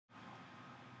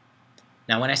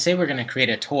Now when I say we're going to create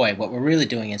a toy, what we're really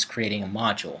doing is creating a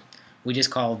module. We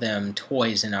just call them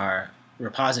toys in our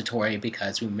repository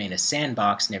because we've made a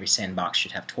sandbox, and every sandbox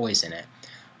should have toys in it.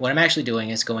 What I'm actually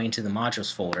doing is going into the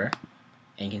modules folder,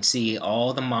 and you can see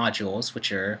all the modules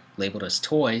which are labeled as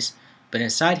toys, but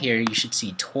inside here you should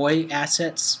see toy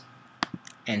assets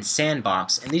and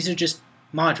sandbox, and these are just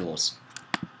modules.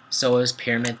 So is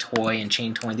pyramid toy and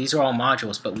chain toy. These are all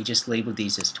modules, but we just labeled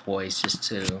these as toys just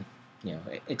to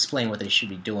explain what they should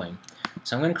be doing.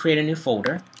 So I'm going to create a new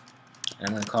folder, and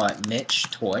I'm going to call it Mitch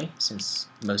Toy, since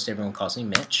most everyone calls me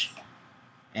Mitch.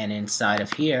 And inside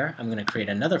of here, I'm going to create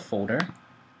another folder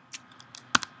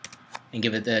and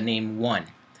give it the name 1.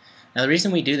 Now the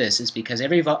reason we do this is because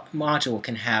every module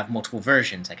can have multiple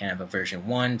versions. I can have a version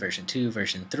 1, version 2,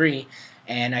 version 3,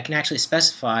 and I can actually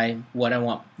specify what I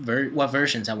want, what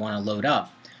versions I want to load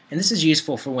up. And this is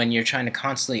useful for when you're trying to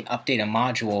constantly update a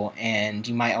module, and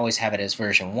you might always have it as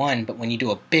version 1, but when you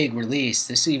do a big release,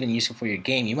 this is even useful for your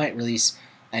game. You might release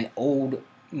an old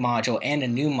module and a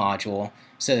new module,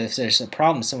 so if there's a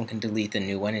problem, someone can delete the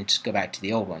new one and just go back to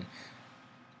the old one.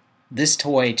 This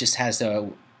toy just has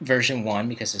the version 1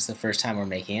 because it's the first time we're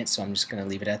making it, so I'm just going to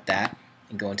leave it at that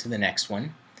and go into the next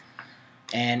one.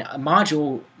 And a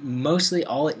module, mostly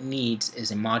all it needs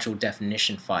is a module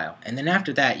definition file, and then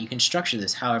after that you can structure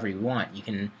this however you want. You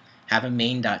can have a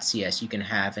main.cs, you can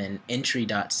have an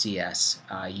entry.cs,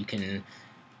 you can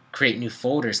create new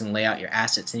folders and lay out your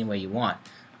assets any way you want.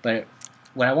 But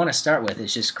what I want to start with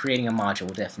is just creating a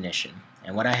module definition,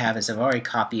 and what I have is I've already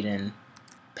copied and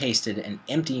pasted an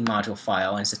empty module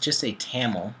file, and it's just a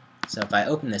TAML. So if I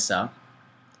open this up,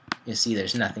 you'll see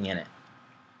there's nothing in it.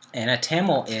 And a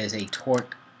TAML is a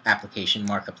Torque application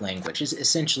markup language. It's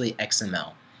essentially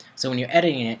XML. So when you're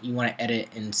editing it, you want to edit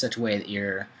in such a way that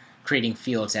you're creating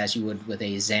fields as you would with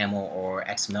a XAML or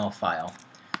XML file.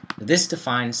 This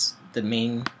defines the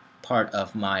main part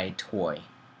of my toy.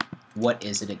 What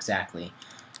is it exactly?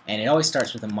 And it always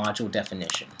starts with a module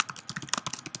definition.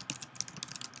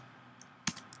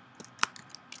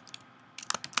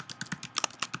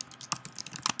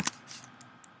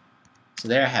 So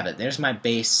there I have it. There's my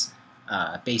base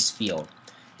field.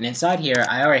 And inside here,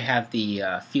 I already have the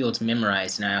fields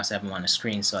memorized, and I also have them on the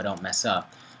screen so I don't mess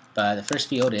up. But the first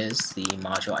field is the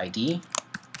module ID.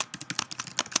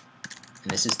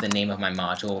 And this is the name of my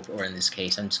module, or in this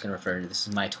case, I'm just going to refer to this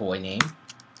as my toy name.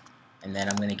 And then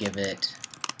I'm going to give it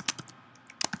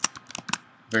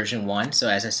version 1. So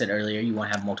as I said earlier, you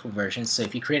want to have multiple versions. So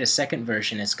if you create a second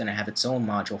version, it's going to have its own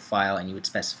module file, and you would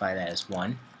specify that as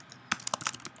 1.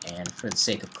 And for the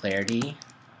sake of clarity,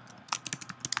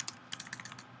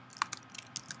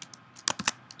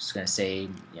 I'm just going to say,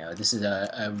 this is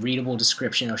a readable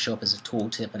description. It'll show up as a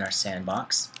tooltip in our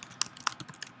sandbox.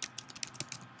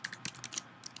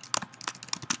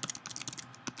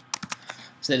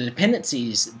 So the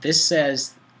dependencies, this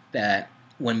says that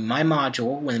when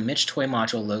the Mitch Toy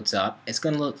module loads up, it's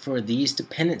going to look for these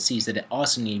dependencies that it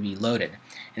also need to be loaded.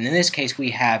 And in this case, we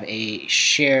have a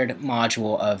shared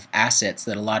module of assets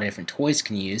that a lot of different toys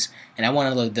can use, and I want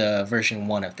to load the version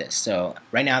 1 of this. So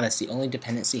right now, that's the only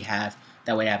dependency I have.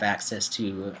 That way I have access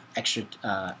to extra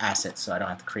assets, so I don't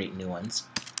have to create new ones.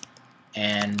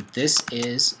 And this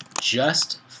is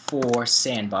just for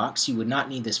sandbox. You would not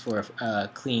need this for a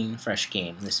clean, fresh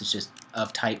game. This is just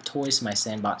of type toy, so my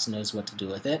sandbox knows what to do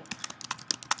with it.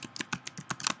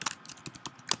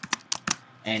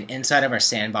 And inside of our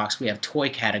sandbox, we have toy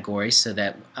categories, so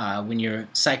that when you're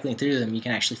cycling through them, you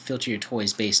can actually filter your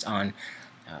toys based on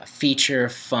feature,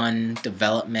 fun,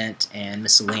 development, and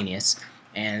miscellaneous.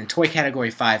 And toy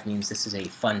category 5 means this is a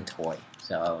fun toy.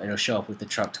 So it'll show up with the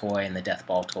truck toy and the death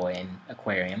ball toy and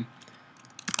aquarium.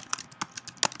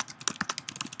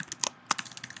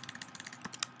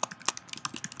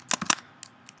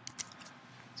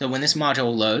 So when this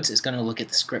module loads, it's going to look at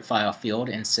the script file field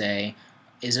and say,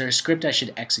 is there a script I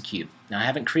should execute? Now I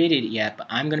haven't created it yet, but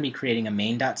I'm going to be creating a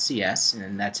main.cs,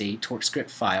 and that's a Torque script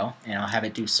file, and I'll have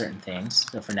it do certain things.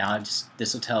 So for now,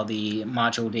 this will tell the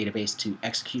module database to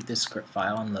execute this script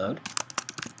file and load.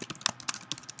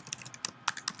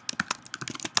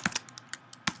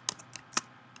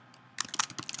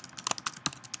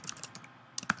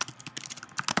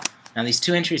 Now these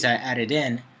two entries I added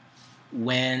in,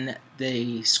 when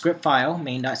the script file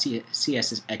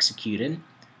main.cs is executed,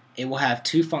 it will have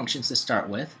two functions to start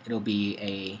with. It'll be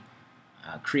a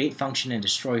create function and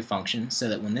destroy function, so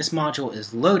that when this module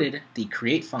is loaded, the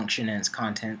create function and its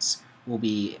contents will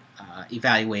be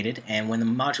evaluated, and when the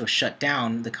module is shut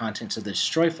down, the contents of the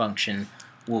destroy function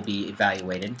will be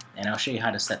evaluated. And I'll show you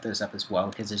how to set those up as well,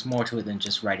 because there's more to it than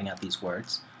just writing out these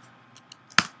words.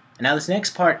 And now this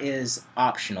next part is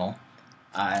optional.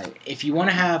 If you want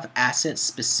to have assets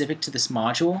specific to this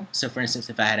module, so for instance,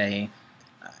 if I had a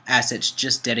assets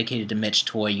just dedicated to Mitch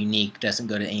Toy, unique, doesn't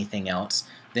go to anything else,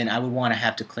 then I would want to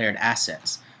have declared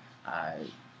assets.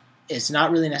 It's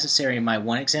not really necessary in my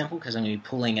one example because I'm going to be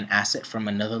pulling an asset from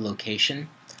another location,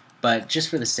 but just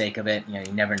for the sake of it, you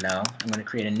never know, I'm going to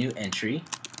create a new entry.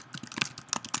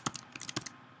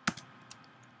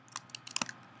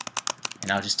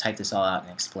 And I'll just type this all out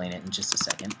and explain it in just a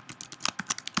second.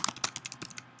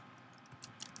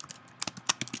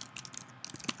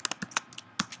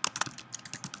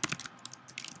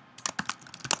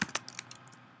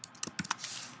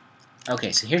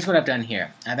 Okay, so here's what I've done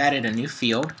here. I've added a new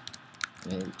field.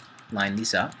 Let me line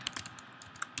these up.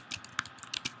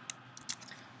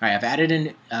 Alright, I've added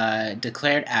in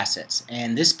declared assets,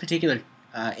 and this particular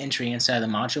entry inside the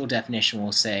module definition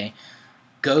will say,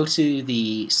 go to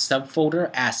the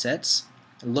subfolder assets,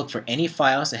 look for any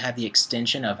files that have the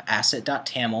extension of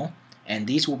asset.taml, and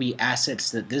these will be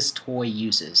assets that this toy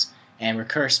uses. And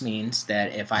recurse means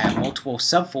that if I have multiple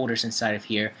subfolders inside of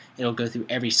here, it'll go through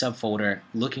every subfolder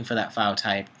looking for that file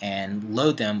type and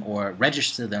load them or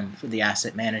register them for the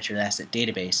asset manager, the asset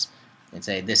database, and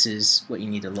say this is what you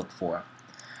need to look for.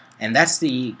 And that's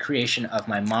the creation of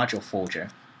my module folder.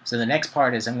 So the next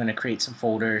part is I'm going to create some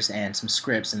folders and some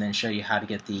scripts and then show you how to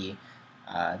get the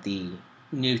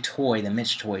new toy, the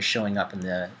Mitch toy, showing up in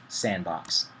the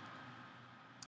sandbox.